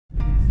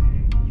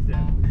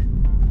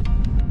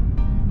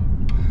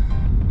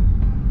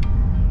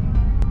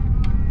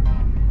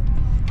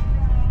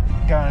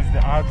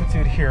the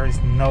altitude here is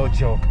no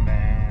joke,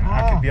 man.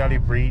 I can barely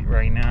breathe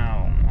right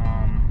now.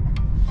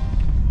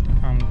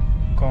 I'm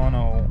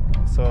gonna,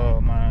 so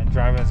my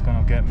driver is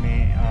gonna get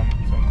me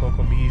some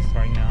cocoa leaves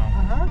right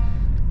now.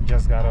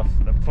 Just got off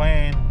the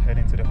plane,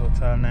 heading to the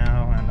hotel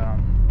now, and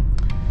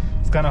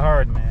it's kind of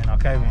hard, man. I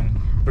can't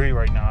even breathe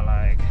right now.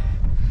 Like,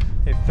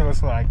 it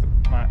feels like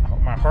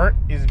my heart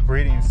is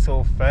breathing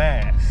so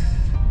fast.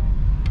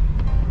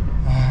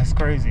 It's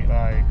crazy.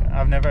 Like,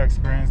 I've never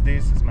experienced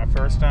this. It's my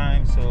first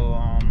time, so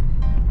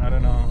I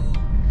don't know.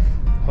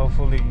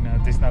 Hopefully, you know,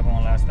 this not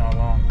gonna last that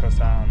long, because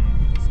I'm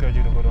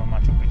scheduled to go to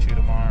Machu Picchu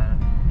tomorrow.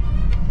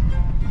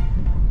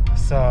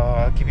 So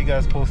I'll keep you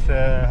guys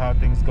posted how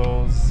things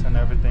goes and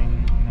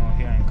everything, you know,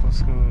 here in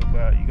Cusco.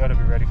 But you gotta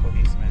be ready for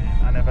this,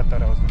 man. I never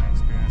thought I was gonna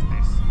experience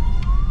this.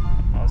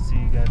 I'll see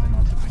you guys in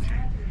Machu Picchu.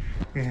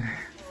 Yeah.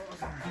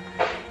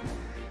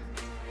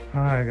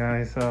 Alright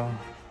guys, so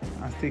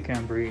I still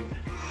can't breathe.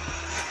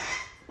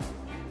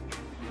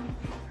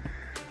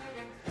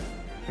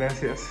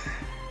 Gracias.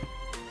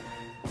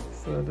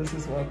 So this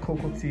is what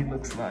cocoa tea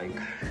looks like.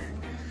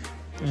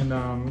 And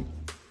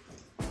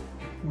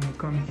when you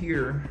come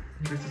here,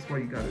 this is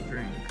what you gotta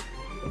drink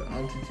for the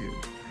altitude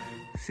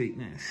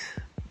sickness.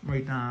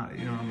 Right now,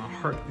 you know, my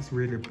heart is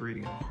really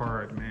breathing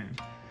hard, man.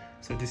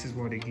 So this is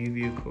what they give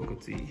you, cocoa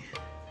tea,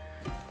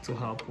 to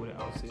help with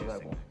the altitude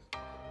level.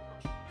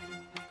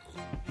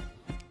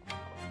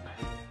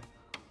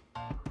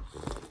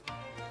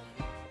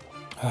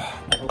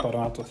 I hope I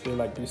don't have to feel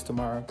like this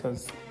tomorrow,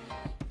 because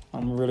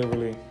I'm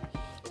really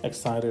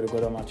excited to go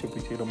to Machu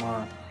Picchu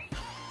tomorrow.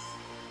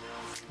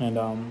 And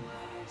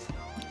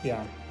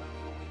yeah,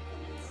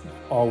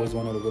 always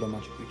wanted to go to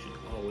Machu Picchu.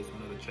 Always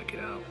wanted to check it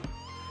out.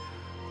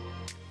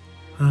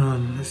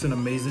 It's an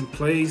amazing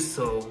place,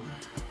 so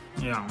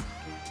yeah.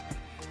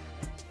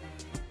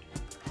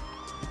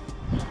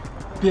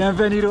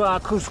 Bienvenido a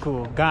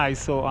Cusco, guys.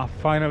 So I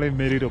finally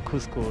made it to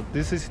Cusco.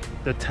 This is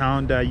the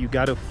town that you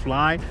gotta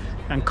fly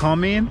and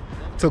come in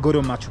to go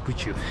to Machu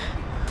Picchu.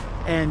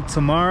 And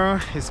tomorrow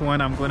is when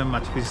I'm going to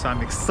Machu Picchu, so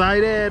I'm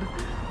excited.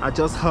 I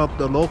just helped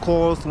the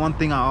locals. One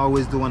thing I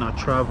always do when I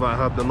travel, I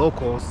help the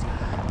locals.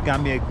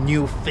 Got me a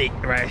new fake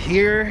right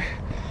here.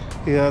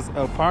 It has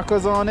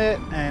alpacas on it,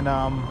 and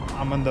I'm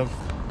on the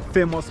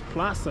famous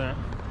Plaza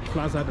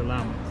de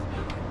Llamas.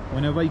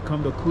 Whenever you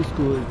come to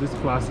Cusco, this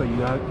plaza, you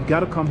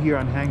got to come here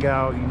and hang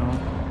out. You know,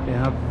 they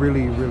have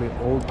really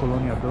old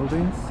colonial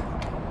buildings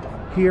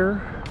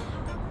here.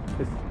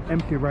 It's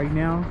empty right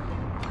now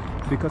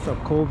because of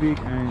COVID,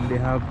 and they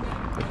have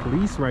the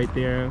police right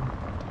there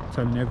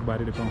telling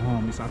everybody to go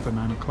home. It's after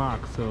 9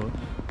 o'clock. So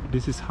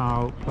this is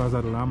how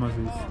Plaza de Llamas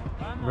is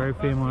very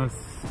famous.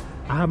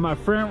 I have my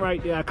friend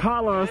right there,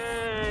 Carlos.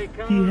 Hey,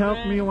 he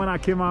helped me when I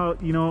came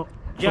out, you know,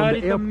 from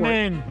the airport.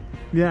 Man.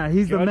 Yeah,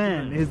 he's the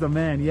man. He's the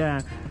man.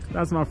 Yeah,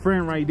 that's my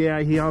friend right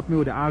there. He helped me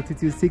with the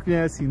altitude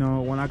sickness. You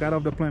know, when I got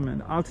off the plane, man,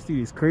 the altitude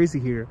is crazy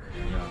here.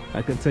 Yeah.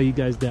 I can tell you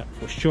guys that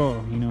for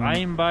sure. You know, I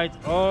invite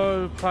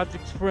all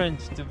Patrick's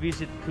friends to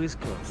visit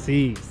Cusco.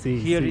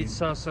 Here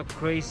it's also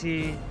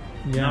crazy.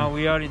 Yeah. Now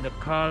we are in the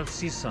cold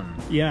season.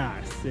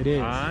 Yes, it is.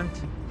 And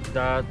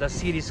the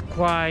city is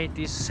quiet,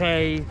 is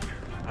safe,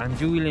 and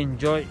you will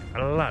enjoy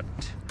a lot.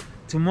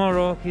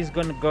 Tomorrow he's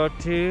gonna go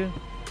to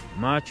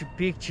Machu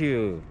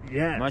Picchu.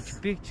 Yes. Machu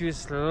Picchu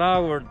is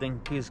lower than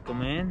Cusco,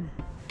 man.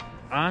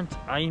 And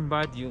I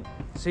invite you.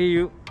 See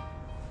you.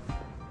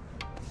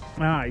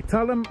 Alright,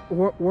 tell them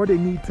what they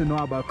need to know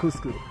about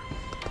Cusco.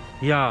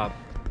 Yeah,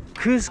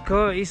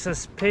 Cusco is a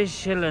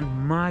special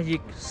and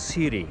magic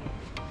city.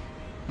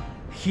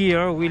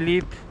 Here we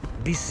live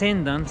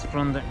descendants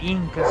from the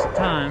Inca's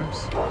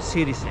times,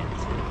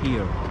 citizens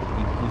here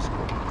in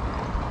Cusco.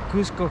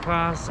 Cusco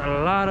has a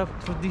lot of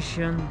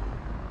tradition,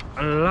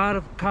 a lot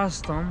of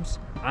customs,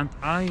 and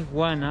I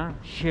wanna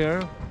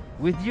share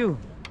with you.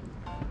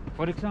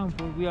 For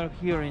example, we are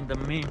here in the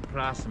main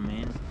plaza,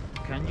 man.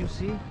 Can you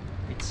see?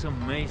 It's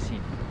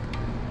amazing.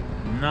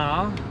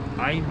 Now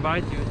I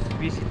invite you to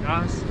visit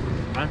us,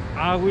 and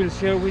I will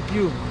share with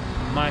you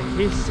my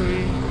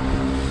history,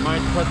 my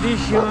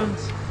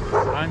traditions,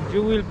 and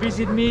you will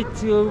visit me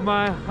to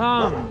my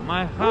home,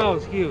 my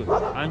house here,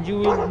 and you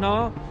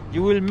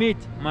will meet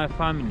my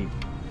family.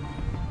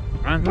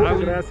 And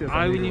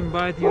I will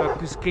invite you a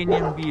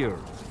Cuscanian beer.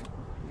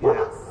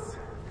 Yes.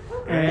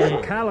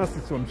 And Carlos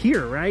is from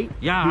here, right?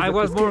 Yeah, I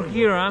was born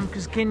here. I'm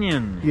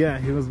Cuscanian. Yeah,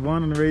 he was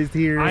born and raised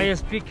here. I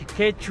speak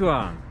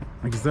Quechua.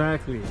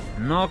 Exactly.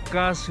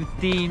 Noka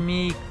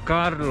sutimi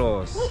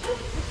Carlos.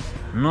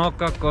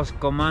 Noka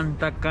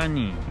Coscomanta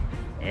Cani.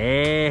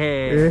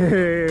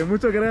 Hey,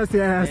 muchas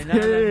gracias.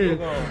 Hey.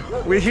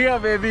 We're here,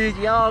 baby.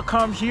 Y'all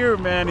come here,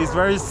 man. It's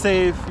very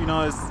safe. You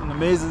know, it's an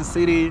amazing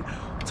city.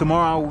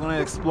 Tomorrow we're gonna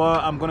explore.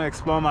 I'm gonna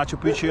explore Machu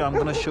Picchu. I'm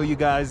gonna show you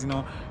guys, you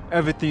know,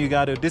 everything you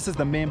gotta. This is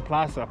the main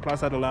plaza,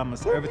 Plaza de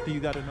Llamas. Everything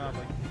you gotta know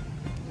about.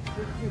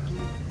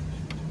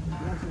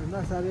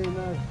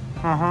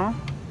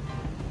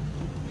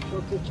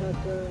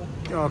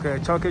 Okay,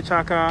 Choque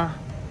Chaca.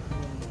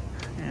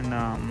 And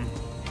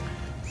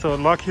So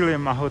luckily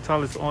my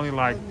hotel is only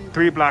like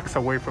 3 blocks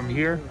away from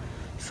here.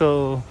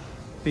 So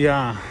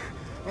yeah,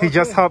 he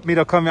just helped me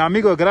to come here.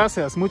 Amigo,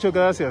 gracias, muchas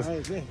gracias.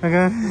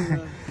 Okay.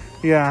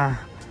 Yeah,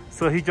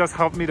 so he just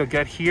helped me to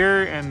get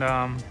here, and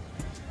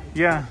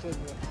yeah,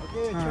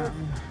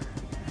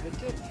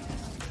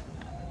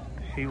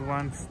 he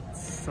wants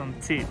some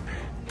tip.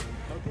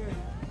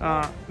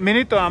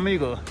 Minito,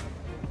 amigo.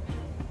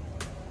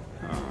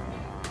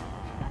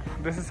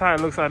 This is how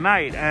it looks at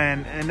night,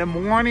 and in the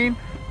morning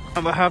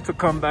I'm gonna have to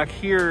come back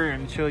here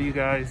and show you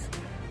guys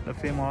the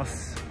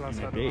famous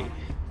Plaza.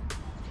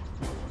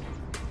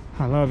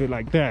 I love it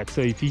like that.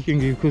 So if you can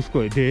give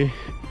Cusco a day,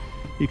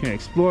 you can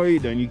explore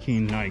it, then you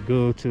can like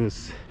go to,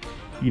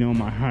 you know,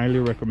 my highly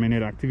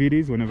recommended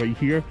activities. Whenever you're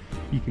here,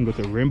 you can go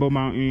to Rainbow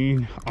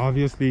Mountain.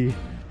 Obviously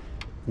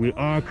we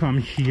all come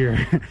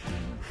here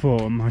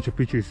for Machu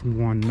Picchu. Is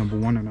number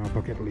one on our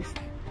bucket list.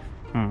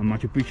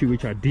 Machu Picchu,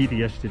 which I did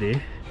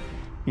yesterday,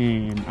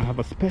 and I have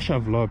a special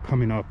vlog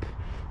coming up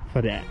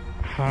for that,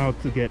 how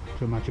to get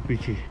to Machu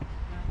Picchu,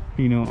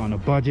 you know, on a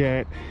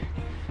budget.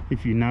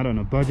 If you're not on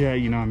a budget,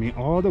 you know what I mean,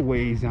 all the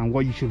ways and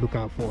what you should look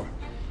out for.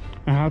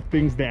 I have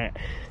things that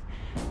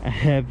I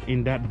have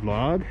in that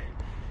vlog,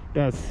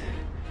 that's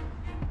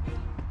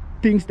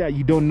things that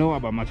you don't know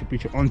about Machu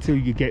Picchu until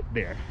you get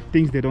there,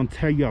 things they don't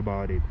tell you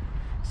about it.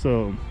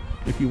 So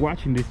if you're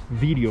watching this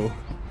video,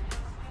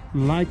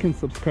 like and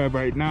subscribe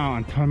right now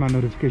and turn my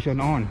notification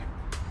on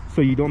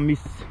so you don't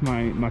miss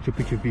my Machu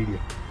Picchu video.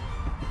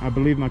 I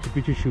believe Machu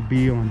Picchu should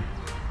be on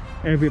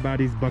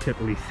everybody's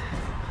bucket list.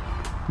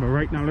 But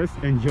right now, let's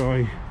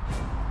enjoy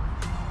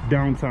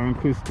downtown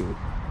Cusco.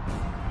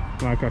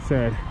 Like I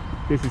said,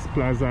 this is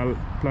Plaza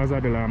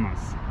de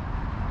Lamas,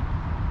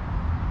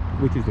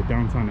 which is the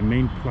downtown, the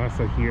main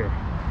plaza here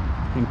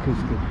in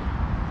Cusco,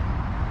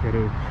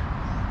 Peru.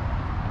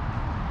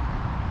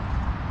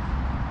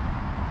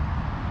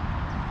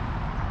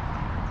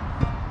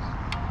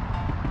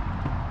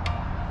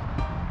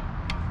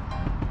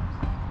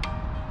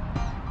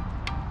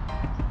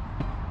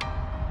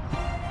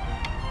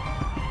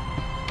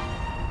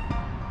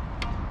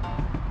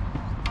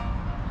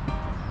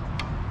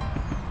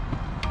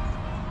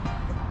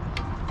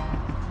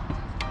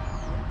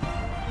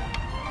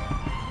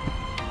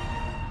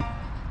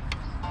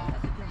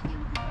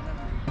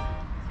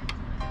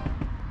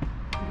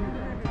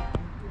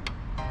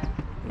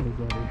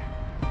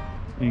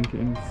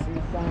 Incans.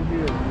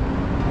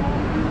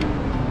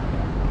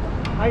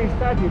 I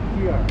studied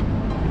here.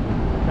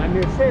 La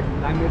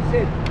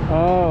Merced.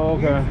 Oh,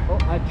 okay.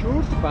 It's a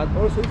church, but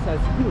also it's a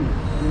school.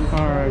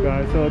 Alright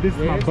guys, so this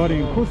is my buddy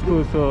in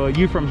Cusco. So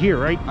you from here,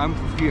 right? I'm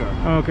from here.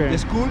 Okay. The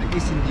school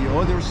is in the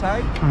other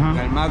side,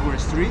 Almagro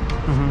Street.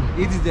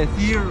 It is the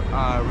third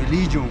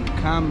religion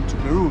come to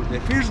Peru.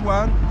 The first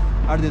one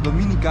are the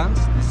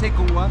Dominicans, the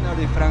second one are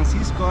the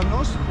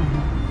Franciscanos,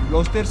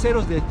 los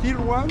terceros, the third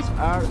ones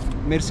are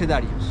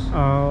Mercedarios.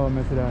 Oh,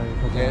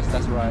 Mercedarios. Okay. Yes,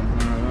 that's right.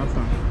 Alright,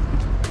 awesome.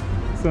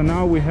 So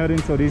now we're heading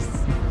to this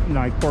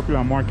like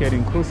popular market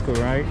in Cusco,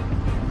 right?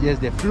 Yes,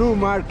 the flea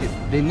market.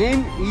 The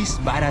name is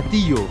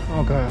Baratillo.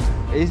 Okay.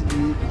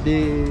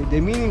 The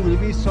meaning will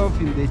be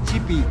something the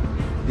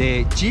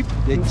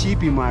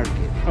cheapy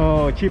market.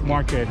 Oh, cheap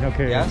market.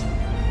 Okay. Yes.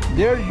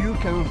 There you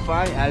can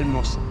find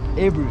almost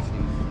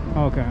everything.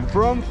 Okay.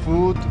 From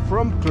food,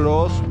 from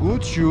clothes,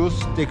 good shoes,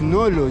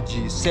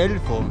 technology, cell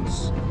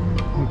phones,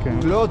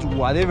 clothes,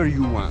 whatever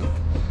you want.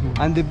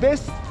 And the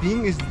best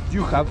thing is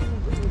you have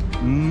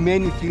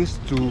many things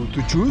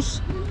to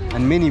choose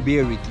and many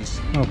varieties.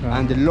 Okay.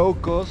 And the low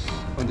cost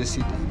on the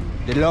city,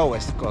 the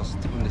lowest cost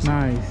on the city.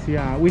 Nice.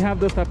 Yeah, we have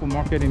those type of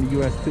market in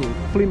the US too,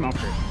 flea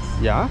markets.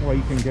 Yeah. Where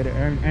you can get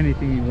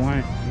anything you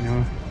want, you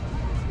know.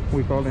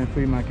 We call them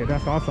flea market.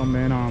 That's awesome,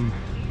 man.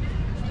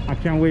 I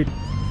can't wait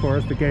for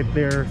us to get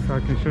there so I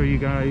can show you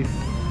guys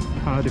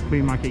how the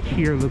flea market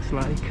here looks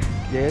like.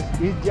 Yes,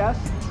 it's just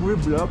 3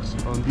 blocks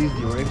on this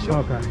direction.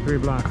 Okay, 3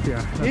 blocks,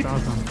 yeah, that's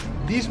awesome.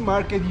 This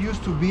market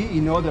used to be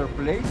in other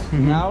place.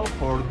 Now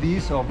for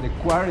this of the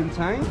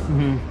quarantine,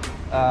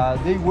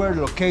 they were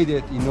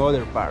located in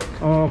other park.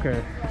 Oh,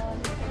 okay.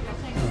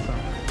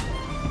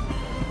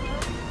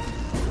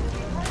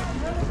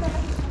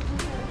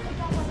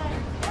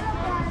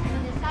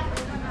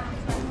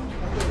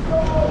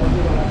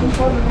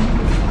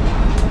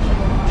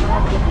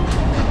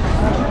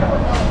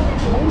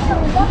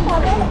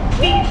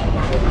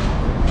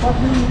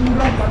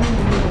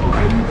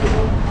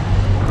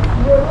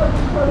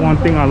 One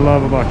thing I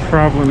love about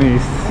traveling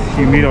is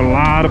you meet a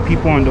lot of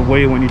people on the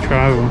way when you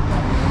travel.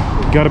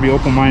 You gotta be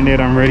open-minded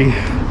and ready,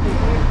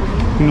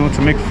 you know,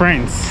 to make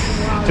friends.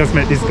 Just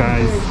met these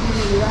guys.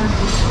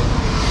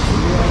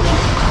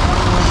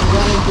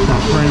 My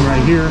friend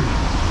right here,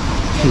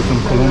 he's from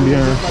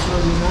Colombia.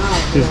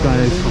 This guy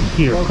is from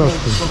here,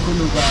 Cusco.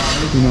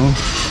 You know,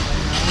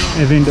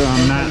 even though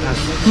I'm not as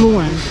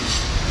fluent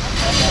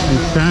in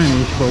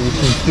Spanish, but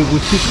we're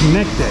still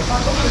connected.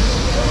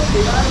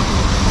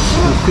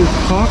 We're still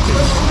talking.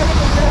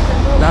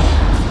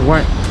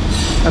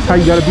 That's how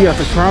you gotta be as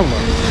a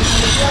traveler.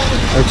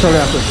 Especially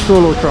as a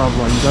solo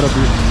traveler, you gotta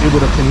be able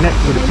to connect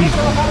with the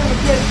people.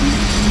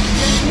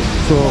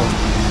 So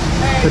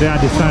today I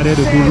decided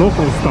to do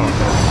local stuff.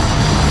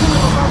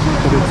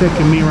 So they're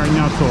taking me right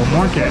now to a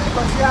market,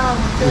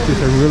 which is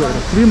a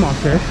flea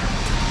market,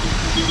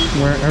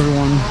 where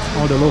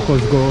all the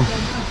locals go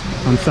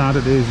on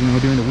Saturdays, you know,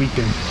 during the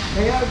weekend.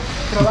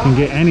 You can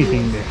get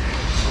anything there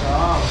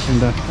in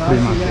that flea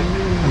market,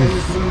 and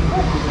it's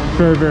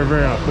very, very,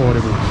 very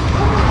affordable.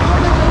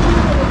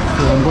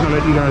 So I'm gonna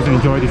let you guys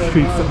enjoy the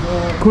streets of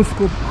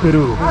Cusco,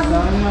 Peru.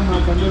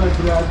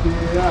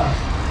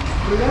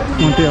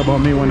 One thing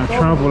about me, when I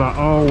travel, I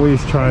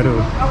always try to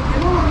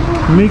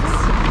mix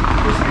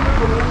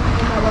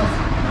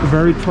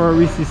very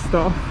touristy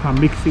stuff and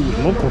mix it with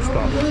local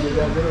stuff.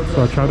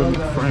 So I try to make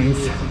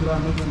friends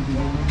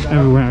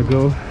everywhere I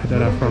go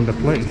that are from the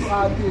place,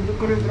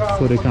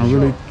 so they can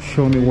really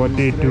show me what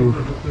they do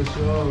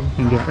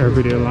in their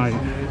everyday life.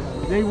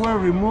 They were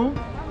removed.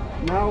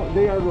 Now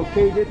they are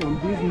located on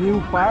this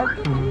new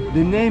park.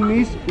 The name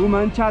is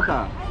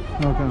Umanchata.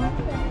 Okay.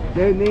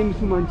 Their name is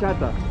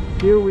Umanchata.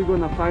 Here we're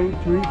gonna find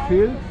 3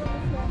 fields.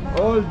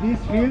 All these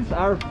fields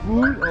are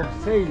full of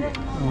sailors.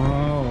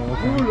 Oh,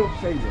 okay. Full of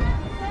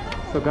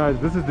sailors. So guys,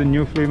 this is the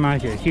new flea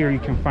market. Here you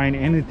can find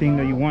anything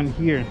that you want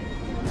here.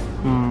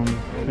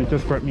 They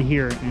just brought me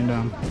here,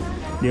 and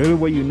the only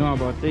way you know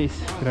about this,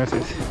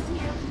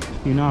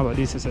 you know about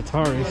this as a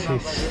tourist,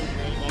 is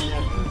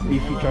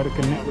if you try to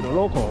connect with a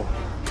local.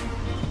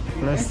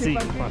 Let's see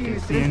if I can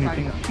see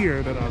anything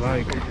here that I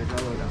like.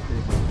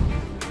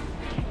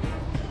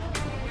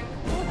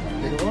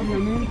 Pero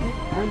obviamente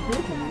antes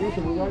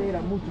ese lugar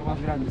era mucho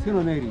más grande, ¿sí o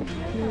no, Negri?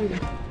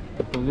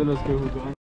 Entonces los que